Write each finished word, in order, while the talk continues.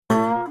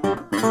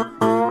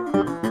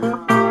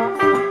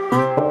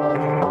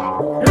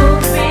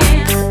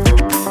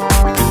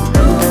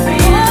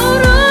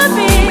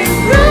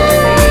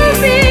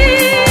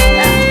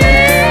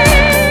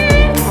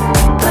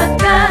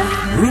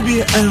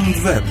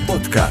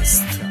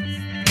Подкаст.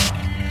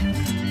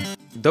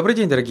 Добрый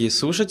день, дорогие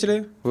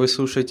слушатели! Вы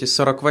слушаете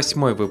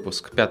 48-й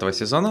выпуск 5-го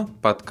сезона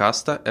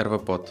подкаста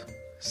РВПод.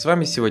 С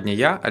вами сегодня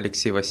я,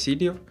 Алексей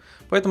Васильев,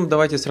 поэтому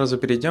давайте сразу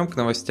перейдем к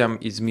новостям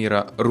из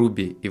мира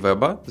Ruby и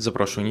веба за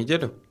прошлую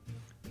неделю.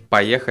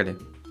 Поехали!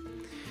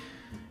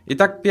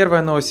 Итак,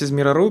 первая новость из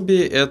мира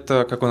Ruby –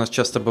 это, как у нас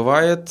часто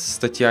бывает,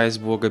 статья из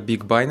блога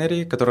Big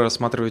Binary, которая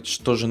рассматривает,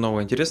 что же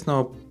нового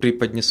интересного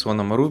преподнесло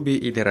нам Ruby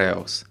или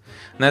Rails.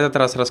 На этот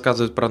раз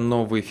рассказывают про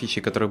новые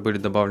фичи, которые были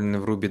добавлены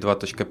в Ruby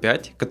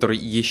 2.5, который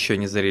еще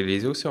не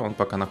зарелизился, он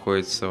пока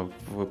находится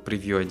в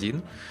превью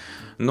 1.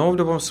 Но в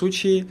любом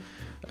случае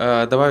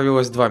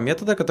добавилось два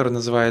метода, которые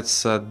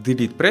называются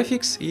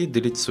delete_prefix и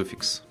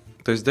delete_suffix.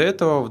 То есть до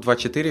этого в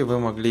 2.4 вы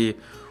могли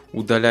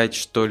удалять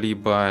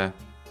что-либо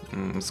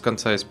с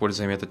конца,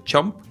 используя метод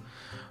chomp,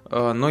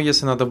 но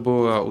если надо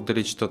было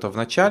удалить что-то в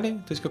начале,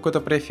 то есть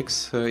какой-то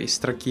префикс из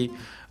строки,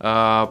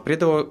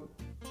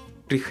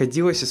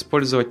 приходилось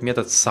использовать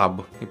метод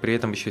sub, и при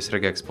этом еще и с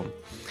regexpом,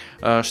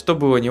 что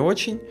было не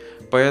очень,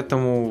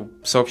 поэтому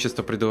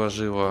сообщество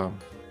предложило: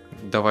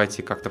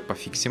 давайте как-то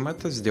пофиксим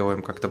это,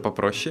 сделаем как-то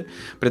попроще.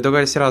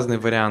 Предлагались разные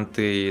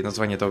варианты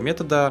названия этого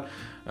метода: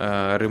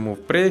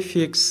 remove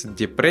prefix,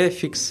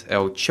 deprefix,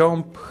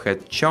 lchomp,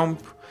 headchomp.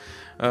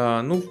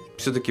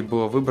 Все-таки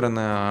было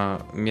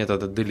выбрано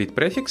метод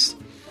delete_prefix,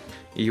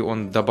 и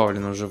он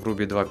добавлен уже в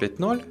Ruby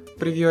 2.5.0,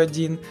 превью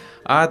 1,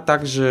 а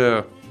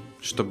также,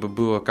 чтобы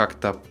было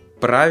как-то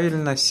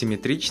правильно,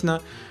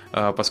 симметрично,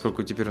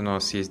 поскольку теперь у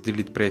нас есть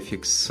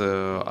delete_prefix,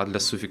 а для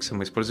суффикса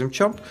мы используем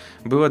chomp,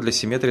 было для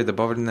симметрии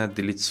добавлено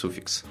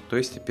delete_suffix. То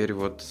есть теперь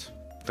вот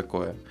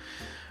такое,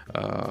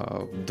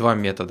 два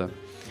метода.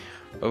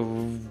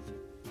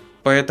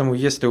 Поэтому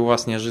если у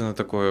вас неожиданно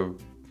такое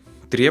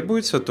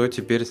требуется, то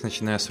теперь,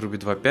 начиная с Ruby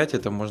 2.5,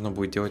 это можно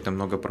будет делать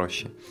намного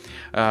проще.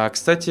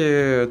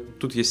 Кстати,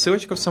 тут есть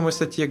ссылочка в самой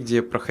статье,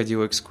 где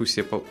проходила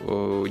дискуссия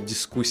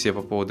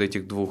по поводу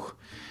этих двух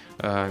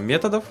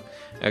методов,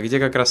 где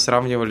как раз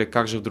сравнивали,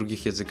 как же в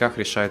других языках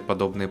решают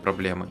подобные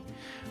проблемы.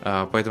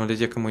 Поэтому для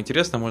тех, кому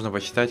интересно, можно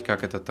почитать,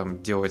 как это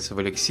там делается в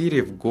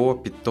Elixir, в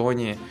Go,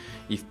 Python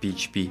и в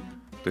PHP.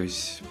 То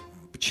есть,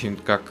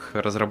 как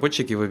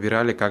разработчики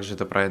выбирали, как же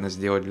это правильно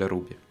сделать для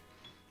Ruby.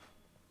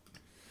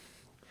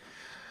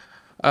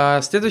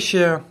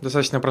 Следующая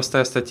достаточно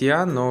простая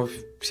статья, но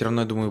все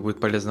равно, я думаю, будет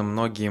полезно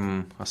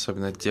многим,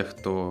 особенно тех,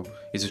 кто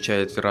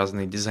изучает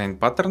разные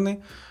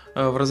дизайн-паттерны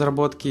в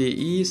разработке.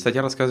 И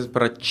статья рассказывает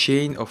про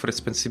Chain of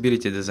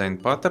Responsibility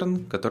Design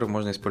Pattern, который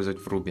можно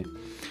использовать в Ruby.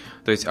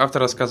 То есть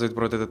автор рассказывает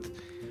про этот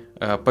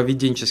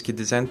поведенческий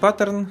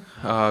дизайн-паттерн,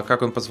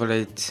 как он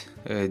позволяет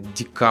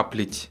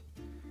декаплить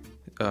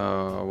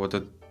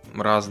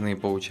разные,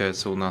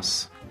 получается, у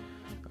нас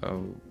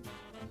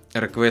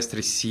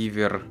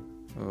request-receiver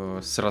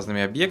с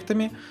разными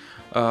объектами.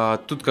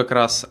 Тут как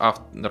раз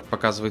автор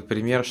показывает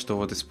пример, что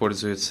вот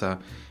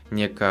используется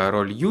некая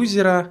роль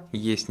юзера,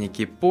 есть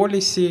некие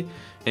policy,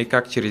 и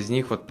как через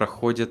них вот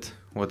проходит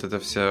вот эта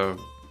вся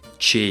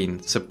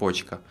chain,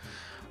 цепочка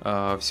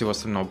всего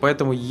остального.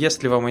 Поэтому,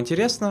 если вам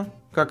интересно,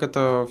 как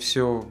это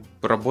все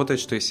работает,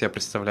 что из себя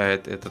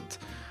представляет этот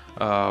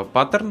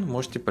паттерн,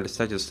 можете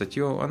полистать эту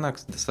статью. Она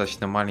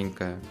достаточно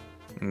маленькая,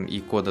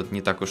 и кода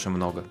не так уж и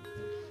много.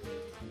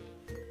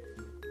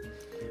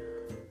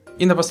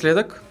 И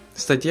напоследок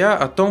статья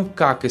о том,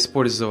 как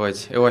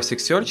использовать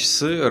Elasticsearch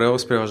с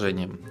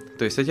Rails-приложением.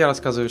 То есть статья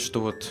рассказывает, что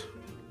вот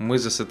мы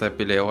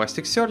засетапили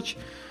Elasticsearch,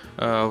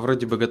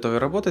 вроде бы готовы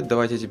работать,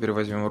 давайте теперь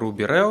возьмем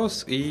Ruby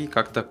Rails и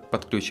как-то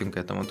подключим к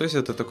этому. То есть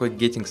это такой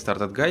Getting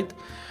Started Guide.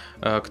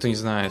 Кто не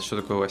знает, что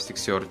такое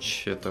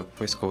Elasticsearch, это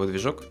поисковый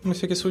движок, на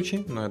всякий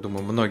случай, но я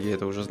думаю, многие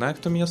это уже знают,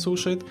 кто меня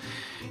слушает.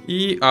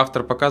 И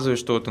автор показывает,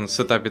 что вот он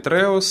сетапит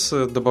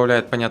Rails,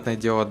 добавляет, понятное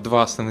дело,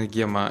 два основных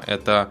гема,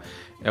 это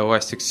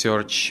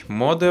Elasticsearch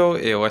Model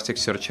и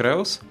Elasticsearch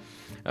Rails,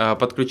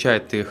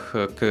 подключает их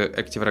к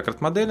Active Record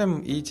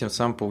моделям и тем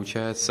самым,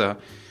 получается,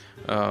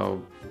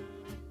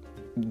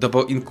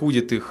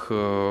 инкудит их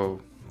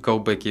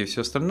callback и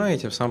все остальное, и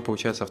тем самым,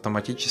 получается,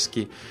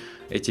 автоматически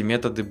эти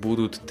методы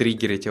будут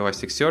триггерить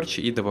Elasticsearch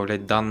и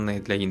добавлять данные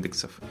для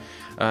индексов.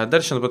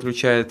 Дальше он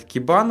подключает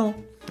Kibana,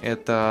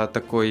 это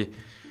такой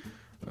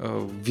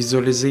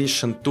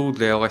visualization tool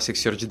для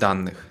Elasticsearch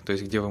данных, то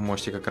есть где вы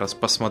можете как раз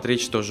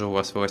посмотреть, что же у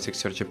вас в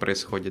Elasticsearch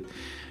происходит.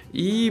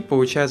 И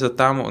получается,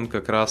 там он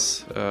как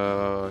раз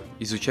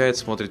изучает,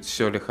 смотрит,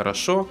 все ли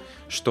хорошо,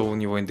 что у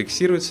него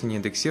индексируется, не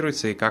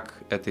индексируется и как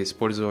это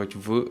использовать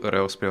в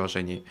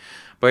Rails-приложении.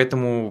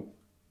 Поэтому,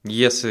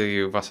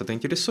 если вас это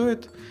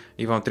интересует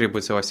и вам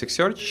требуется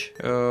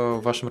Elasticsearch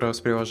в вашем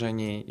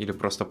Rails-приложении или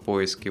просто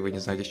поиск, и вы не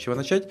знаете, с чего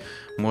начать,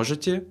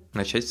 можете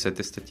начать с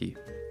этой статьи.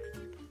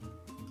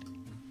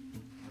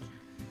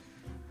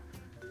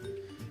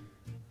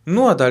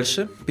 Ну а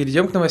дальше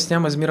перейдем к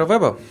новостям из мира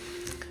веба.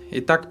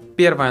 Итак,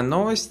 первая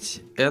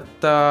новость –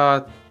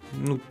 это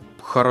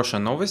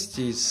хорошая новость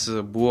из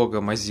блога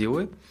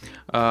Mozilla,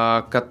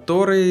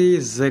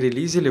 которые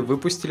зарелизили,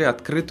 выпустили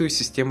открытую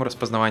систему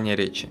распознавания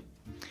речи.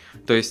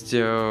 То есть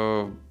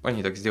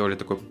они так сделали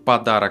такой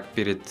подарок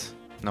перед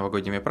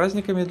новогодними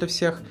праздниками для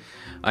всех.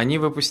 Они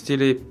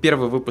выпустили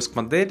первый выпуск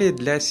модели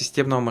для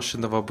системного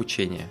машинного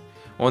обучения.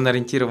 Он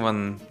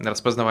ориентирован на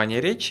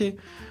распознавание речи.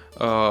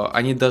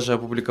 Они даже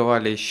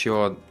опубликовали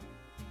еще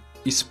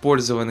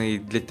использованный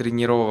для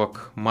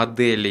тренировок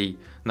моделей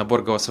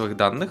набор голосовых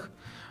данных.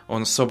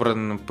 Он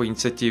собран по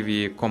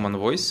инициативе Common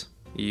Voice.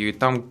 И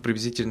там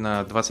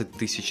приблизительно 20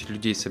 тысяч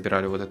людей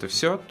собирали вот это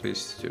все. То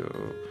есть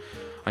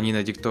они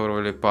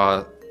надиктовали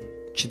по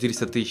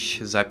 400 тысяч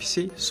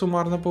записей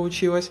суммарно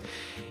получилось.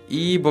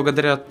 И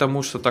благодаря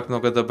тому, что так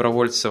много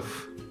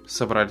добровольцев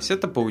собрались,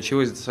 это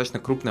получилась достаточно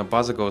крупная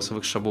база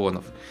голосовых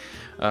шаблонов,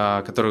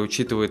 которые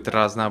учитывают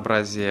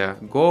разнообразие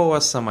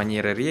голоса,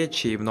 манеры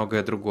речи и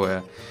многое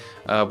другое.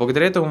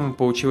 Благодаря этому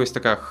получилась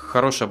такая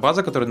хорошая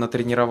база, которую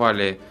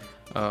натренировали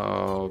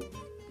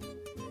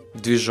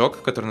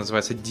движок, который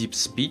называется Deep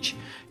Speech,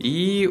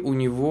 и у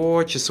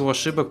него число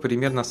ошибок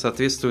примерно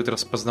соответствует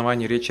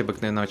распознаванию речи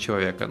обыкновенного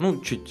человека.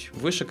 Ну, чуть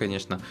выше,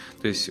 конечно,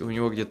 то есть у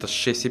него где-то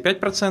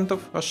 6,5%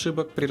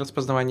 ошибок при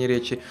распознавании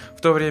речи,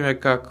 в то время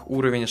как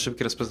уровень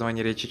ошибки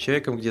распознавания речи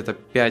человеком где-то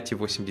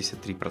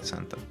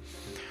 5,83%.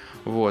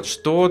 Вот,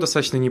 что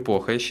достаточно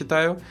неплохо, я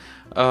считаю.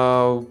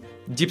 Deep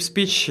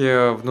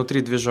Speech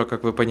внутри движка,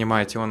 как вы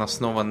понимаете, он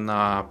основан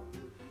на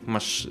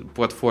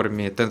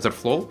платформе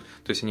TensorFlow,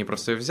 то есть они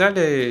просто ее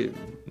взяли,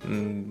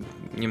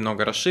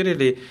 немного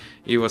расширили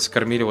и вот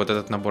скормили вот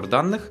этот набор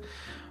данных.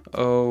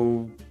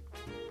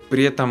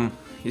 При этом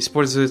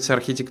используется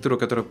архитектура,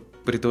 которую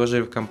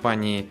предложили в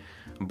компании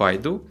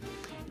Baidu,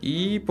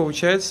 и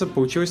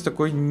получился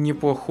такой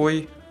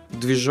неплохой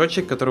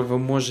движочек, который вы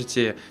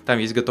можете... Там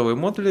есть готовые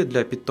модули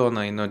для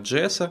Python и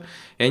Node.js,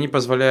 и они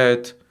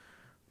позволяют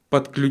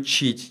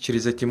подключить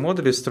через эти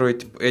модули,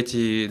 строить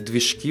эти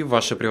движки в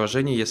ваше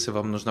приложение, если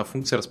вам нужна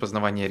функция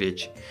распознавания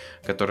речи,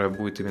 которая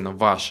будет именно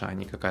ваша, а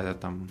не какая-то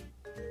там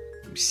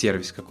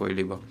сервис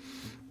какой-либо.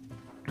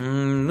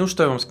 Ну,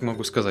 что я вам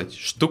могу сказать?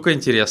 Штука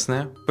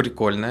интересная,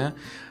 прикольная.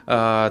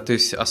 То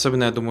есть,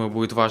 особенно, я думаю,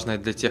 будет важно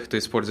для тех, кто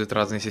использует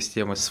разные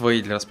системы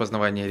свои для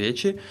распознавания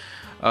речи.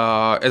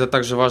 Это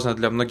также важно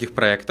для многих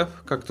проектов,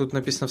 как тут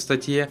написано в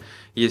статье.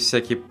 Есть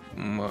всякие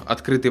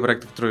открытые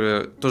проекты,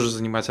 которые тоже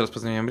занимаются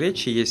распознаванием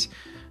речи. Есть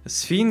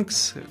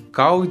Sphinx,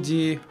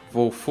 Kaudi,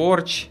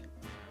 WowForge,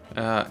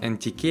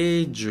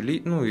 NTK,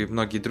 Julie, ну и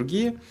многие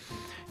другие.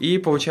 И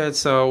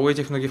получается, у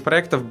этих многих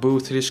проектов был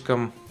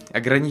слишком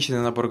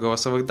ограниченный набор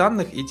голосовых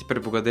данных, и теперь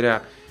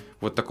благодаря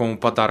вот такому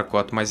подарку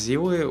от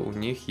Mozilla у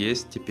них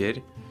есть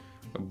теперь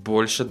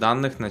больше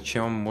данных, на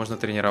чем можно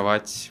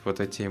тренировать вот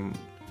эти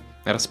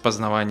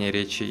распознавание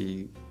речи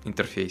и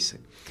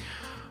интерфейсы.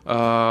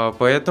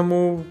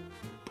 Поэтому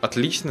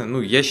отлично,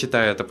 ну я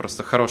считаю, это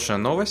просто хорошая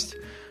новость.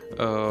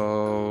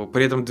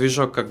 При этом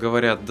движок, как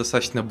говорят,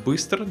 достаточно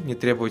быстр, не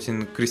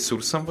требователен к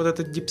ресурсам вот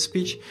этот Deep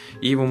Speech,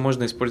 и его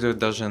можно использовать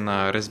даже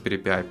на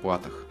Raspberry Pi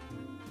платах.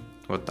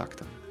 Вот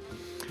так-то.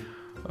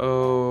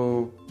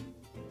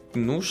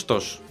 Ну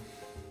что ж,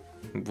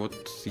 вот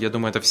я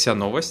думаю, это вся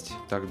новость.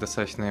 Так,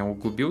 достаточно я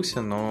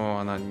углубился, но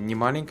она не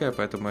маленькая,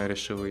 поэтому я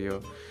решил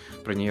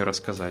про нее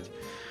рассказать.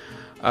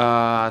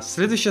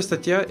 Следующая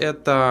статья —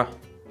 это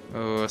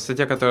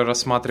статья, которая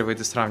рассматривает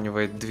и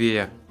сравнивает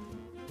две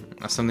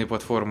основные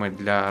платформы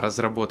для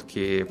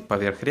разработки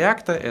поверх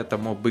React. Это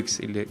MobX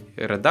или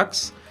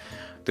Redux,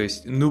 то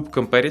есть Noob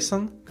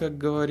Comparison, как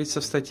говорится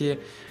в статье,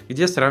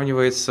 где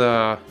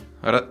сравнивается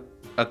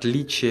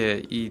отличие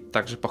и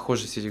также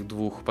похожесть этих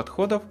двух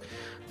подходов,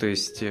 то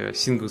есть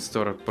Single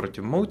Store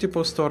против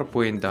Multiple Store,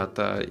 Plain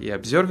Data и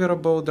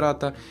Observable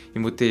Data,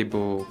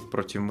 Immutable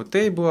против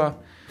Mutable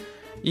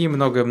и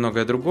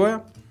многое-многое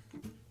другое.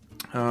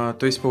 То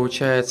есть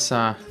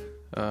получается,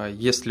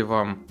 если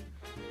вам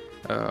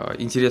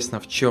интересно,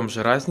 в чем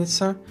же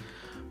разница,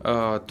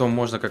 то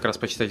можно как раз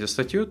почитать эту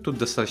статью. Тут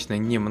достаточно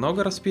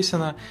немного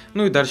расписано.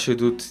 Ну и дальше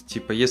идут,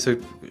 типа,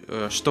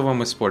 что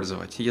вам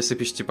использовать. Если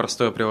пишете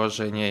простое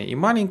приложение и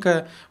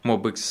маленькое,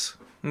 MobX,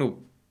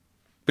 ну,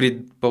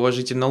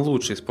 предположительно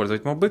лучше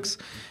использовать MobX.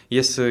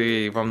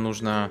 Если вам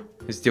нужно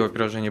сделать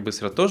приложение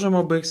быстро, тоже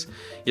MobX.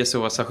 Если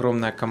у вас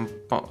огромная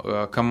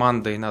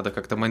команда и надо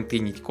как-то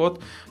мейнтейнить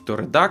код, то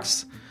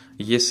Redux.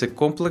 Если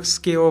комплекс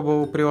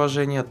scalable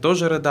приложение,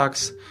 тоже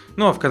Redux.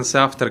 Ну а в конце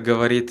автор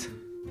говорит,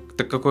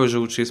 так какой же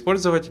лучше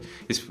использовать,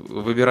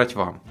 выбирать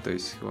вам. То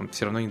есть он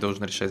все равно не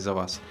должен решать за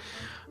вас.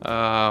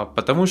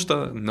 Потому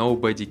что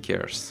nobody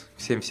cares.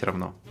 Всем все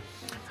равно.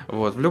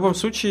 Вот. В любом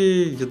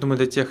случае, я думаю,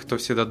 для тех, кто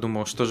всегда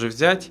думал, что же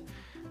взять,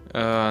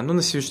 ну,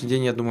 на сегодняшний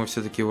день, я думаю,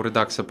 все-таки у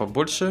Redux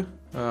побольше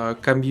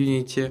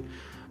комьюнити,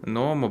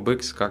 но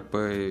MobX как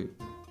бы,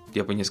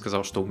 я бы не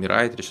сказал, что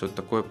умирает или что-то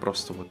такое,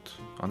 просто вот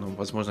оно,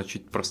 возможно,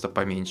 чуть просто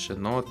поменьше,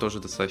 но тоже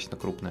достаточно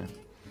крупное.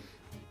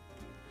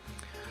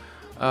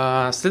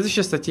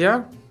 Следующая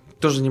статья,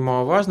 тоже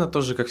немаловажно,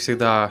 тоже, как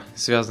всегда,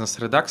 связана с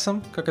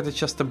Redux, как это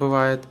часто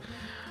бывает.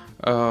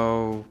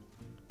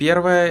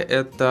 Первое —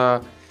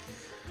 это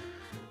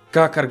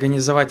как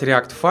организовать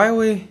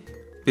React-файлы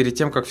перед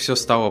тем, как все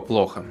стало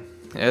плохо.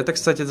 Это,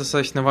 кстати,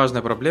 достаточно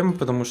важная проблема,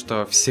 потому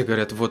что все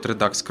говорят, вот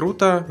Redux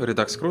круто,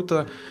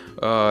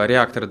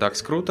 React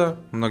Redux круто.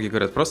 Многие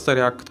говорят, просто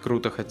React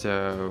круто,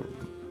 хотя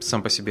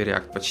сам по себе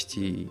React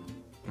почти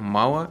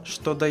мало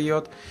что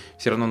дает.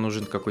 Все равно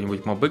нужен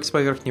какой-нибудь MobX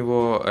поверх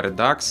него,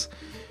 Redux,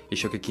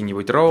 еще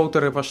какие-нибудь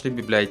роутеры пошли,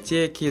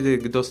 библиотеки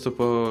к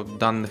доступу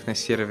данных на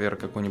сервер,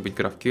 какой-нибудь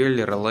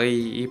GraphQL, Relay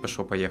и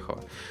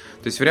пошло-поехало.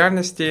 То есть в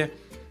реальности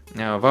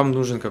вам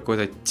нужен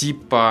какой-то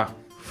типа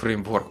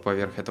фреймворк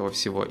поверх этого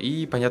всего.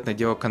 И, понятное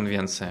дело,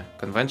 конвенция.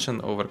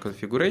 Convention over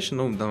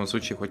configuration, в данном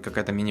случае хоть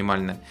какая-то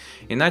минимальная.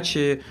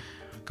 Иначе,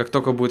 как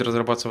только будет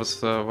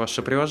разрабатываться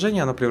ваше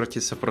приложение, оно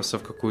превратится просто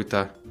в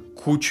какую-то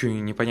кучу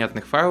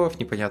непонятных файлов,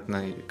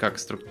 непонятно как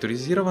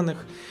структуризированных.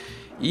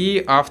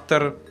 И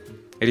автор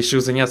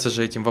решил заняться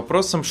же этим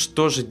вопросом,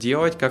 что же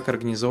делать, как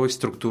организовывать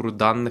структуру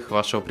данных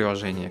вашего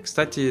приложения.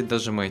 Кстати,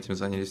 даже мы этим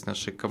занялись в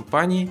нашей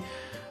компании.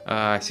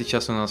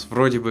 Сейчас у нас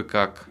вроде бы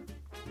как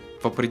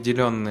в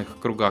определенных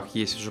кругах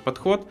есть уже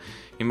подход,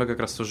 и мы как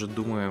раз тоже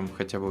думаем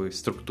хотя бы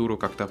структуру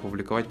как-то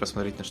опубликовать,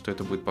 посмотреть, на что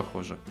это будет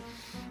похоже.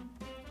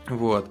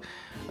 Вот.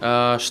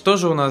 Что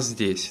же у нас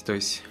здесь? То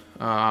есть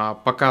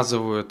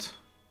показывают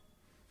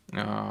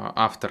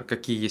автор,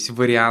 какие есть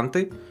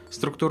варианты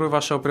структуры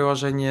вашего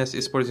приложения с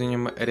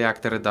использованием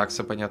React и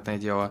Redux, понятное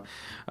дело.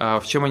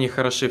 В чем они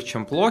хороши, в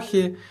чем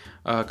плохи,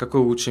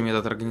 какой лучший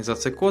метод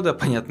организации кода,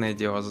 понятное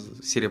дело,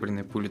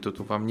 серебряной пули тут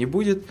вам не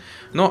будет.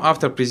 Но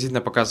автор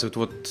приблизительно показывает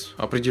вот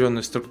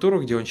определенную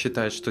структуру, где он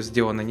считает, что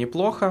сделано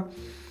неплохо.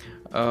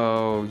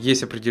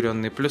 Есть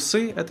определенные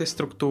плюсы этой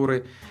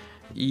структуры,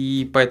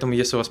 и поэтому,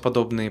 если у вас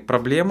подобные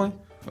проблемы,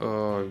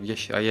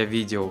 я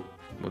видел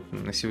вот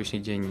на сегодняшний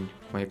день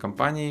в моей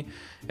компании,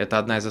 это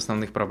одна из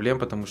основных проблем,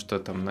 потому что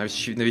там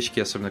новички,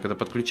 особенно когда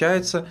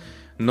подключаются,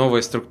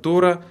 новая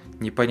структура,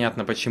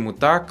 непонятно почему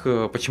так,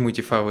 почему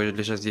эти файлы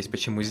лежат здесь,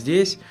 почему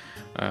здесь.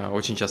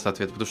 Очень часто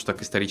ответ, потому что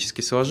так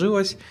исторически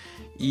сложилось.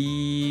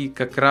 И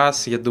как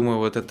раз, я думаю,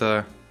 вот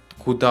это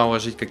куда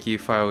уложить, какие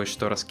файлы,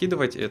 что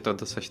раскидывать, это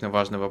достаточно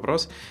важный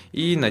вопрос.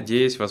 И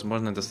надеюсь,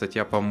 возможно, эта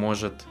статья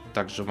поможет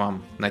также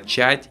вам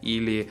начать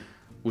или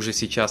уже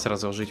сейчас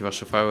разложить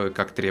ваши файлы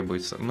как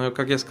требуется. Но,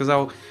 как я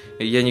сказал,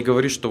 я не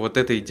говорю, что вот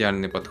это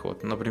идеальный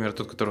подход. Например,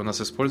 тот, который у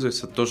нас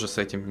используется, тоже с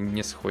этим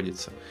не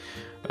сходится.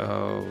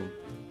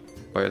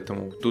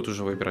 Поэтому тут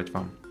уже выбирать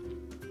вам.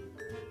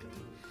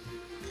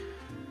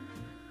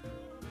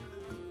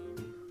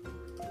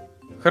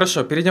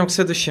 Хорошо, перейдем к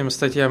следующим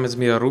статьям из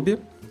мира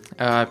Ruby.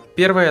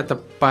 Первая — это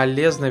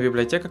полезная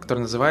библиотека,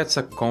 которая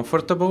называется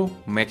Comfortable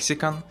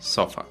Mexican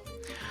Sofa.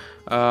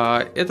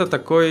 Это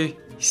такой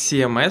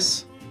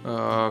CMS,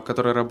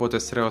 который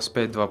работает с Rails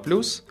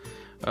 5.2+.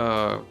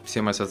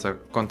 CMS — это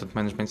Content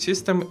Management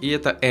System, и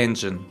это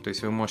engine, то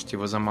есть вы можете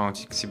его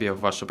замаунтить к себе в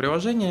ваше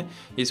приложение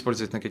и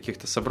использовать на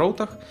каких-то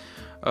саброутах.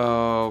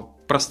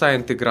 Простая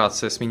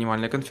интеграция с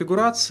минимальной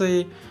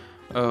конфигурацией,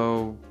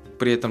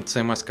 при этом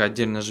CMS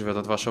отдельно живет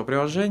от вашего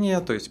приложения,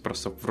 то есть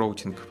просто в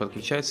роутинг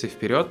подключается и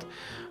вперед.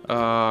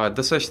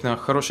 Достаточно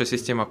хорошая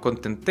система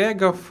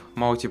контент-тегов,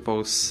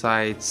 multiple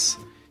sites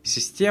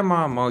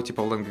система,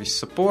 multiple language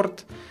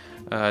support,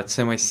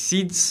 CMS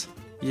Seeds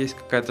есть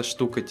какая-то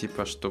штука,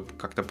 типа, чтобы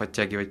как-то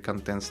подтягивать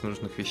контент с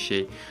нужных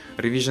вещей.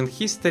 Revision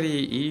History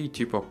и,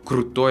 типа,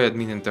 крутой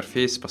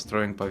админ-интерфейс,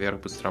 построен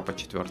поверх Bootstrap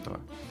 4.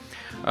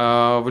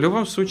 В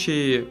любом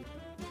случае,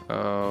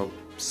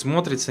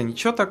 смотрится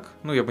ничего так,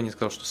 я бы не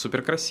сказал, что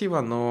супер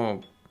красиво,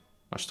 но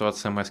что от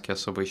CMS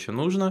особо еще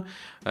нужно.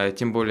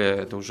 Тем более,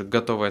 это уже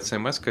готовая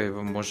CMS, и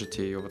вы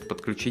можете ее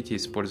подключить и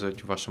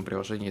использовать в вашем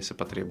приложении, если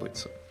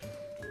потребуется.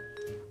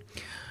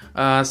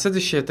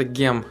 Следующее — это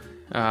гем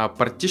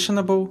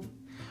Partitionable.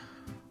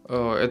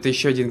 Это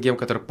еще один гем,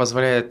 который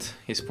позволяет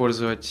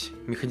использовать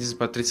механизм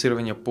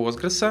портрицирования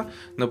Postgres,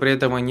 но при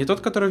этом не тот,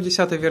 который в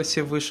 10-й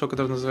версии вышел,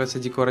 который называется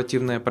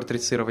декларативное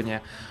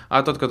портрицирование,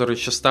 а тот, который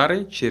еще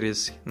старый,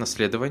 через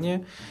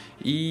наследование.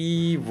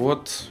 И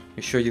вот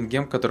еще один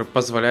гем, который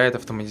позволяет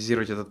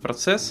автоматизировать этот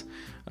процесс,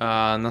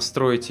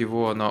 настроить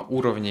его на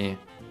уровне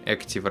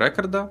Active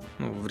Record,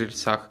 в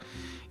рельсах,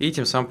 и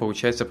тем самым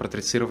получается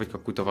портрицировать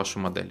какую-то вашу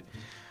модель.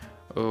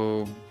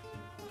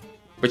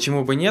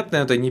 Почему бы нет?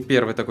 Это не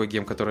первый такой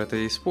гем, который это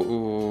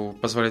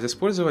позволяет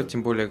использовать,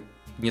 тем более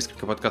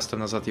несколько подкастов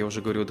назад я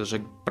уже говорил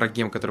даже про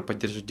гем, который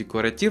поддерживает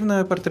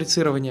декларативное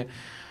портрицирование.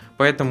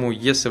 Поэтому,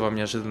 если вам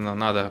неожиданно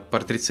надо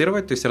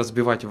портрицировать, то есть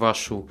разбивать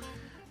вашу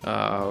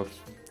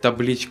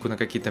табличку на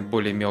какие-то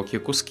более мелкие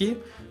куски,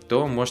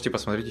 то можете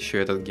посмотреть еще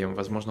этот гем,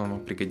 возможно, он вам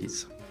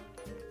пригодится.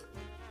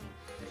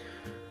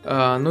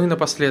 Ну и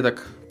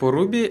напоследок по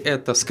Ruby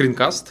это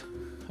скринкаст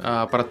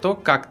про то,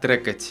 как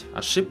трекать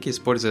ошибки,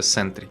 используя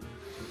Sentry.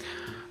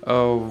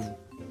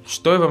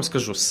 Что я вам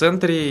скажу?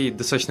 Sentry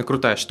достаточно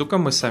крутая штука,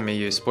 мы сами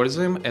ее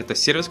используем. Это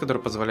сервис,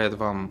 который позволяет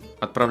вам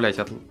отправлять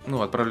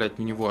в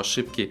него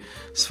ошибки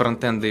с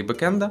фронтенда и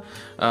бэкенда.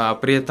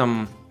 При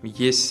этом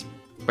есть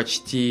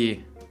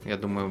почти, я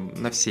думаю,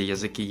 на все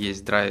языки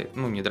есть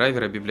не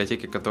драйверы, а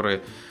библиотеки,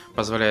 которые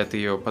позволяют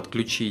ее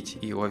подключить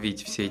и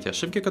ловить все эти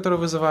ошибки, которые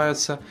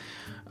вызываются.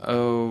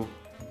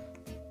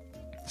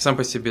 Сам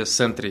по себе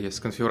Sentry с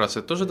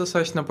конфигурацией тоже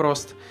достаточно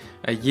прост.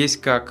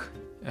 Есть как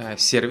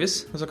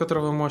сервис, за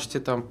который вы можете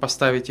там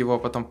поставить его, а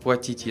потом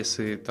платить,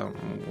 если там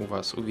у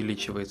вас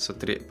увеличивается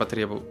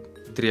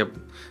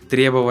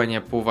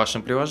требования по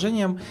вашим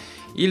приложениям,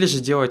 или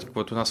же делать,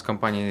 вот у нас в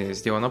компании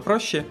сделано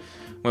проще,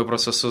 мы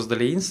просто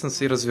создали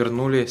инстанс и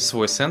развернули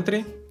свой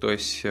Sentry, то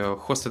есть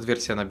hosted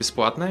версия она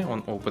бесплатная,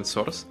 он open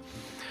source,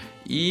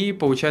 и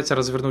получается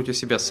развернуть у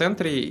себя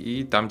Sentry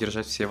и там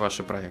держать все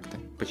ваши проекты,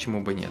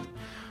 почему бы нет.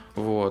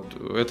 Вот.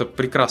 Это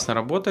прекрасно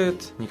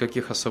работает,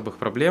 никаких особых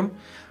проблем.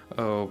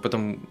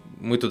 Потом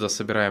мы туда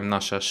собираем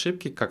наши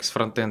ошибки, как с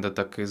фронтенда,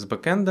 так и с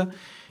бэкенда.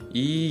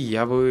 И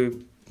я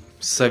бы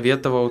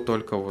советовал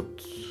только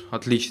вот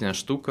отличная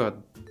штука,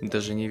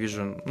 даже не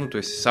вижу, то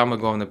есть самый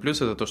главный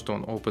плюс это то, что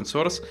он open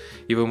source,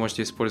 и вы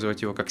можете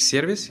использовать его как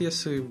сервис,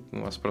 если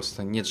у вас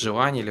просто нет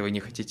желания, или вы не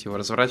хотите его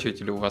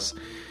разворачивать, или у вас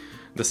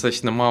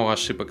достаточно мало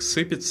ошибок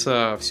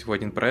сыпется, всего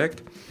один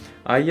проект.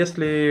 А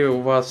если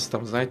у вас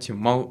там, знаете,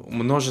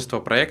 множество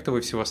проектов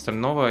и всего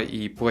остального,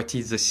 и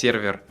платить за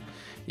сервер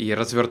и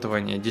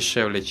развертывание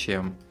дешевле,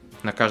 чем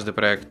на каждый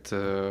проект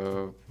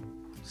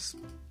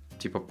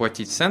типа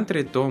платить в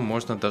Sentry, то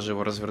можно даже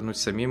его развернуть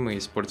самим и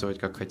использовать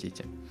как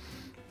хотите.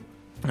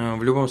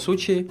 В любом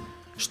случае,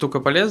 штука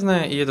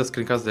полезная, и это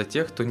скринкаст для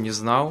тех, кто не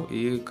знал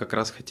и как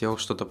раз хотел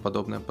что-то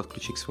подобное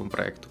подключить к своему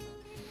проекту.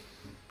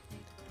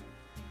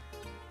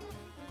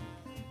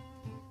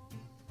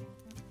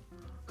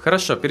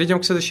 Хорошо, перейдем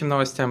к следующим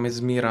новостям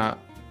из мира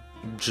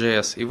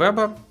JS и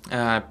веба.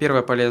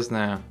 Первая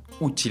полезная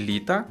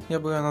утилита, я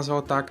бы ее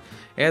назвал так,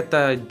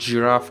 это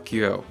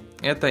GiraffeQL.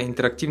 Это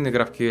интерактивный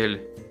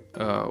GraphQL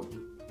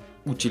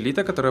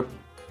утилита, которая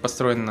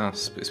построена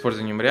с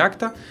использованием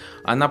React.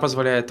 Она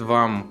позволяет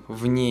вам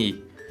в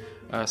ней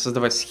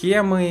создавать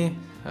схемы,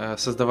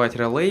 создавать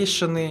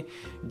релейшены,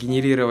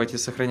 генерировать и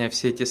сохранять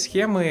все эти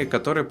схемы,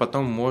 которые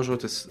потом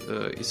могут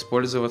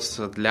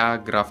использоваться для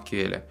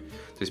GraphQL.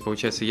 То есть,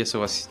 получается, если у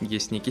вас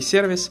есть некий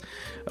сервис,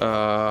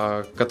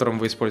 которым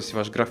вы используете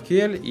ваш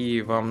GraphQL,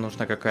 и вам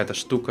нужна какая-то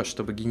штука,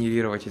 чтобы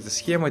генерировать эти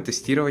схемы,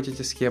 тестировать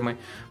эти схемы,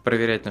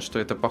 проверять, на что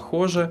это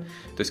похоже,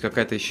 то есть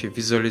какая-то еще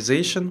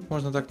visualization,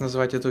 можно так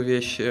назвать эту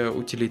вещь,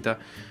 утилита,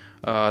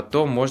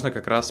 то можно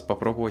как раз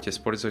попробовать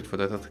использовать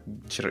вот этот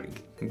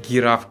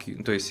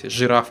GiraffeQL, то есть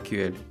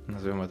GiraffeQL,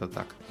 назовем это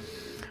так.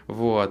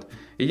 Вот.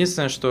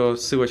 Единственное, что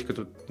ссылочка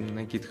тут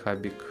на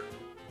GitHub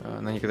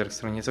на некоторых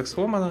страницах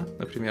сломана,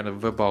 например,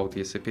 в About,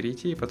 если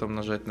перейти и потом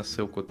нажать на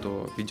ссылку,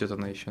 то ведет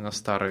она еще на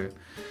старую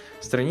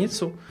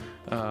страницу,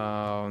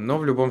 но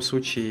в любом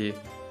случае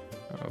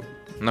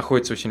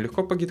находится очень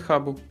легко по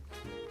GitHub,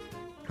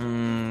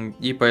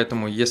 и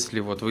поэтому, если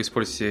вот вы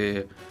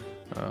используете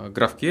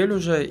GraphQL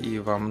уже и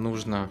вам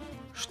нужно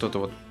что-то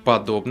вот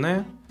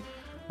подобное,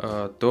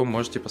 то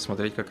можете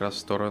посмотреть как раз в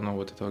сторону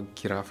вот этого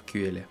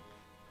GiraffeQL.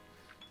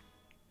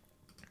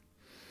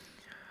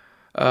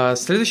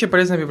 Следующая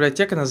полезная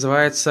библиотека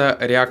называется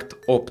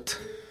ReactOpt.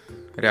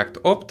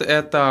 ReactOpt —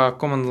 это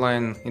command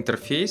line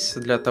интерфейс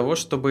для того,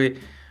 чтобы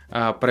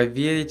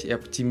проверить и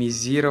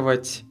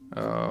оптимизировать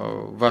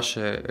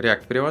ваше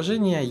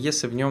React-приложение,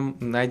 если в нем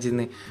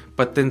найдены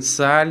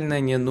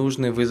потенциально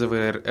ненужные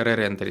вызовы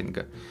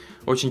ререндеринга.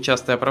 Очень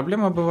частая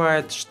проблема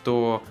бывает,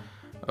 что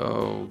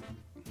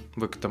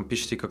вы там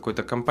пишете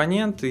какой-то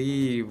компонент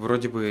и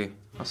вроде бы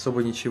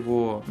особо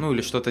ничего,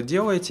 или что-то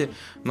делаете,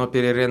 но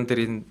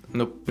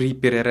при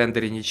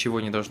перерендере ничего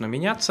не должно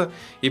меняться,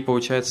 и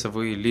получается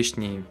вы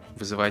лишний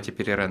вызываете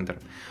перерендер.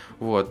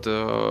 Вот.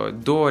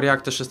 До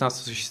React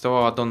 16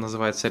 существовал аддон,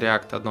 называется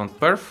React Addon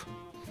Perf,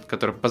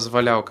 который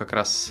позволял как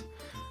раз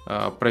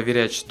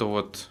проверять, что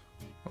вот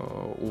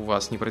у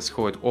вас не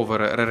происходит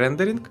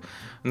over-рендеринг,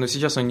 но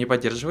сейчас он не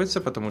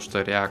поддерживается, потому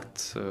что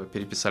React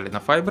переписали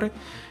на Fiber,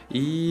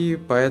 и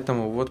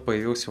поэтому вот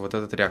появился вот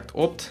этот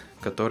ReactOpt,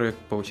 который,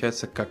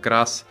 получается, как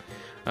раз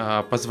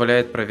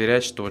позволяет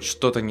проверять, что вот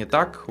что-то не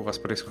так, у вас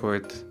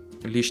происходит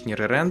лишний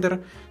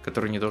ререндер,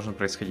 который не должен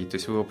происходить. То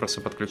есть вы его просто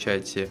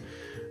подключаете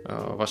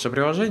в ваше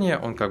приложение,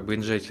 он как бы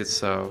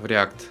инжектится в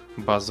React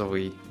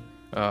базовый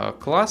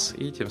класс,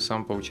 и тем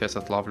самым, получается,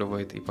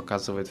 отлавливает и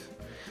показывает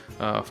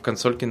в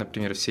консольке,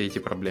 например, все эти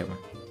проблемы.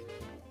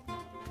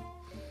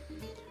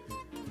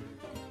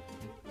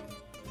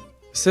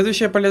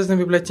 Следующая полезная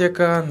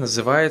библиотека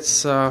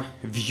называется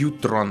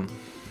Viewtron.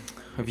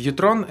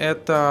 Viewtron —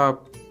 это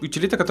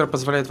утилита, которая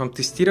позволяет вам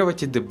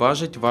тестировать и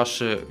дебажить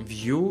ваши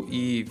Vue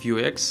и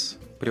Vuex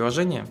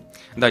приложения.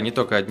 Да, не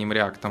только одним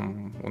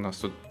React у нас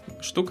тут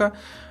штука.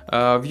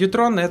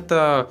 Viewtron —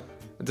 это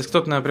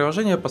десктопное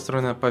приложение,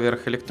 построенное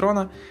поверх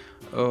Electron.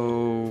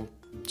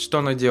 Что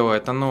оно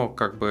делает? Оно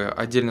как бы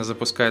отдельно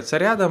запускается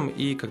рядом,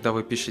 и когда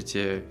вы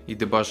пишете и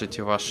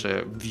дебажите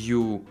ваше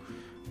Vue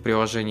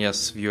приложение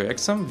с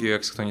Vuex,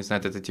 Vuex, кто не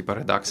знает, это типа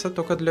Redux,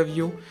 только для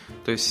Vue,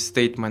 то есть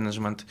state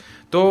management,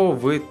 то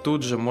вы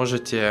тут же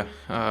можете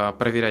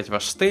проверять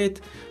ваш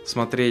state,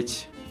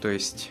 смотреть, то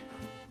есть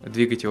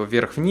двигать его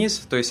вверх-вниз,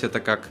 то есть это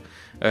как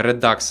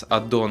Redux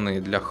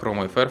аддоны для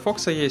Chrome и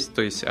Firefox есть,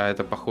 то есть, а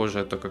это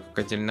похоже только как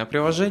отдельное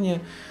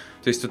приложение.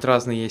 То есть тут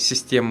разные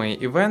системы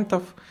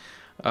ивентов.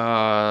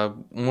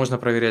 Можно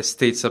проверять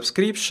State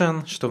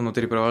Subscription, что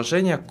внутри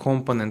приложения.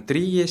 Component Tree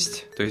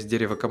есть, то есть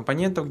дерево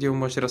компонентов, где вы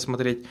можете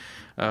рассмотреть,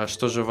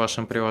 что же в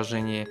вашем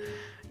приложении.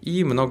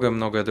 И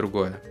многое-многое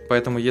другое.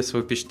 Поэтому если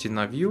вы пишете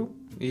на Vue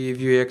и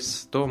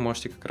Vuex, то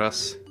можете как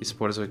раз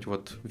использовать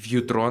вот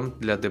Viewtron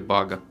для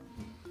дебага.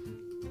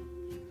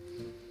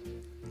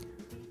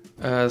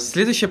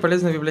 Следующая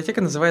полезная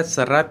библиотека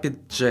называется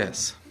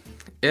Rapid.js.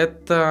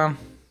 Это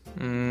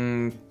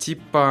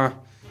типа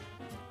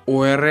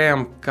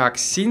ORM как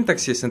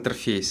синтаксис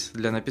интерфейс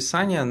для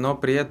написания, но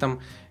при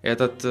этом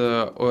этот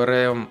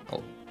ORM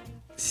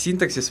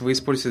синтаксис вы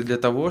используете для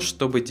того,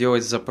 чтобы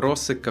делать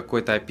запросы к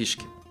какой-то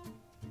API-шке.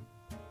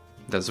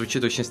 Да,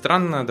 звучит очень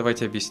странно,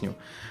 давайте объясню.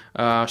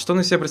 Что он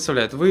из себя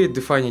представляет? Вы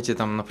дефайните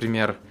там,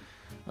 например,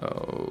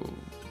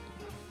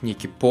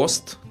 некий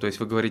пост, то есть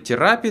вы говорите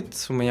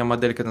rapid, у меня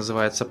моделька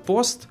называется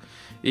post,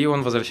 и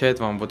он возвращает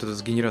вам вот эту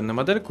сгенерированную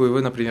модельку, и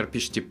вы, например,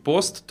 пишете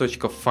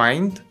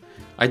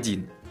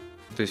post.find1.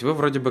 То есть вы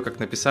вроде бы как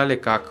написали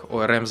как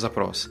ORM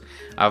запрос.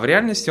 А в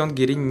реальности он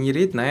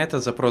генерит на это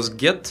запрос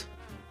get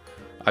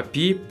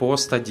API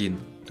post1,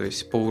 то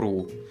есть по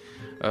URL.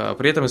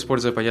 При этом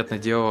используя, понятное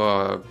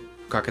дело,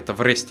 как это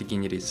в REST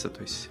генерится,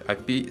 то есть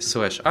API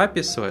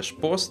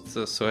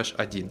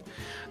 /post/1.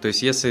 То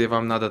есть если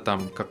вам надо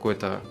там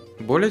какой-то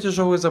более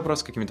тяжелый запрос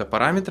с какими-то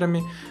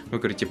параметрами, вы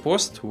говорите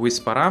post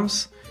with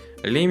params,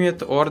 limit,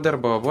 order,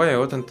 бла-бла, и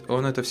вот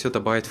он это все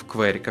добавит в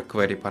query, как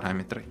query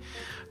параметры.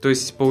 То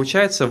есть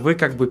получается, вы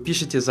как бы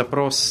пишете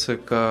запрос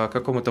к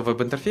какому-то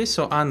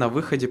веб-интерфейсу, а на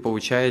выходе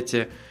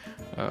получаете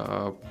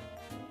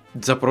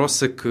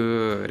запросы к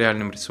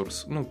реальным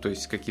ресурсам. Ну, то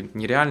есть каким-то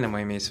нереальным,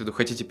 а имеется в виду,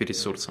 HTTP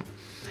ресурсам.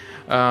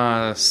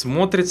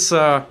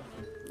 Смотрится,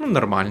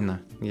 нормально.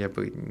 Я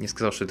бы не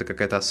сказал, что это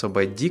какая-то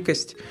особая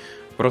дикость.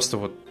 Просто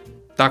вот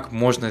так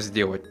можно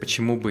сделать,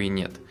 почему бы и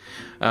нет.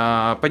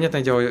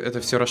 Понятное дело, это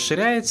все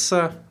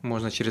расширяется.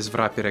 Можно через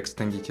wrapper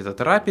экстендить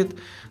этот rapid,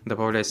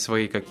 добавлять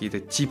свои какие-то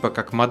типа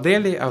как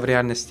модели, а в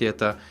реальности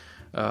это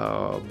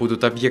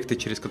будут объекты,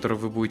 через которые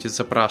вы будете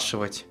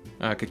запрашивать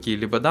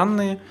какие-либо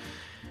данные.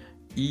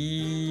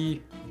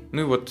 И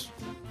вот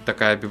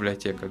такая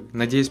библиотека.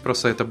 Надеюсь,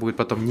 просто это будет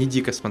потом не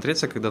дико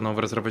смотреться, когда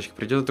новый разработчик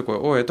придет и такой: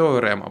 о, это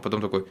ORM, а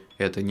потом такой: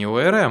 это не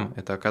ORM,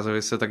 это,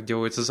 оказывается, так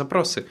делаются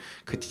запросы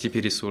к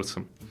HTTP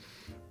ресурсам.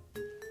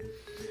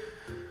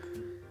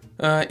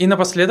 И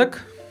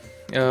напоследок,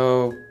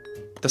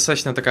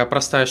 достаточно такая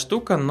простая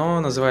штука, но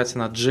называется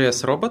она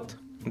JS Robot.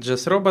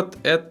 JS Robot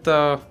 —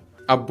 это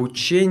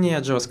обучение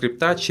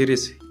JavaScript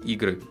через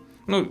игры.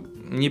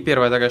 Не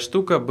первая такая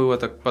штука,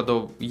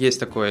 есть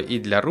такое и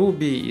для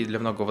Ruby, и для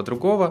многого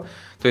другого.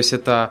 То есть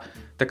это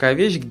такая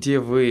вещь, где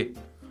вы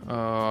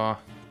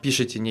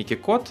пишете некий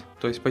код,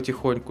 то есть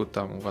потихоньку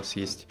там у вас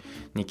есть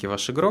некий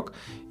ваш игрок,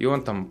 и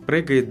он там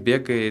прыгает,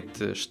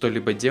 бегает,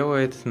 что-либо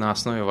делает на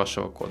основе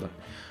вашего кода.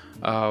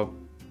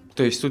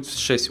 То есть тут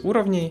 6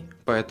 уровней,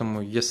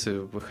 поэтому если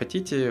вы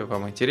хотите,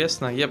 вам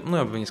интересно, я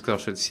бы не сказал,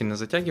 что это сильно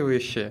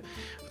затягивающее,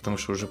 потому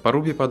что уже по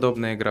Ruby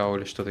подобная игра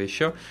или что-то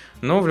еще,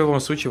 но в любом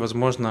случае,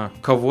 возможно,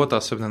 кого-то,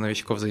 особенно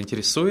новичков,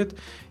 заинтересует,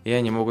 и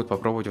они могут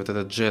попробовать вот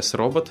этот JS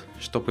Robot,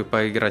 чтобы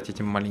поиграть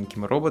этим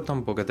маленьким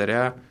роботом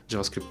благодаря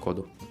JavaScript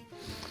коду.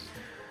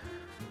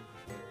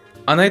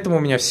 А на этом у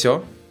меня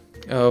все.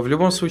 В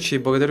любом случае,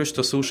 благодарю,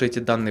 что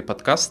слушаете данный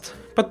подкаст.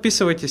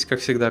 Подписывайтесь, как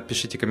всегда,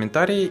 пишите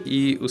комментарии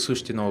и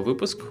услышите новый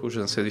выпуск уже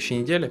на следующей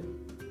неделе.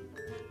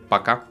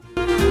 Пока!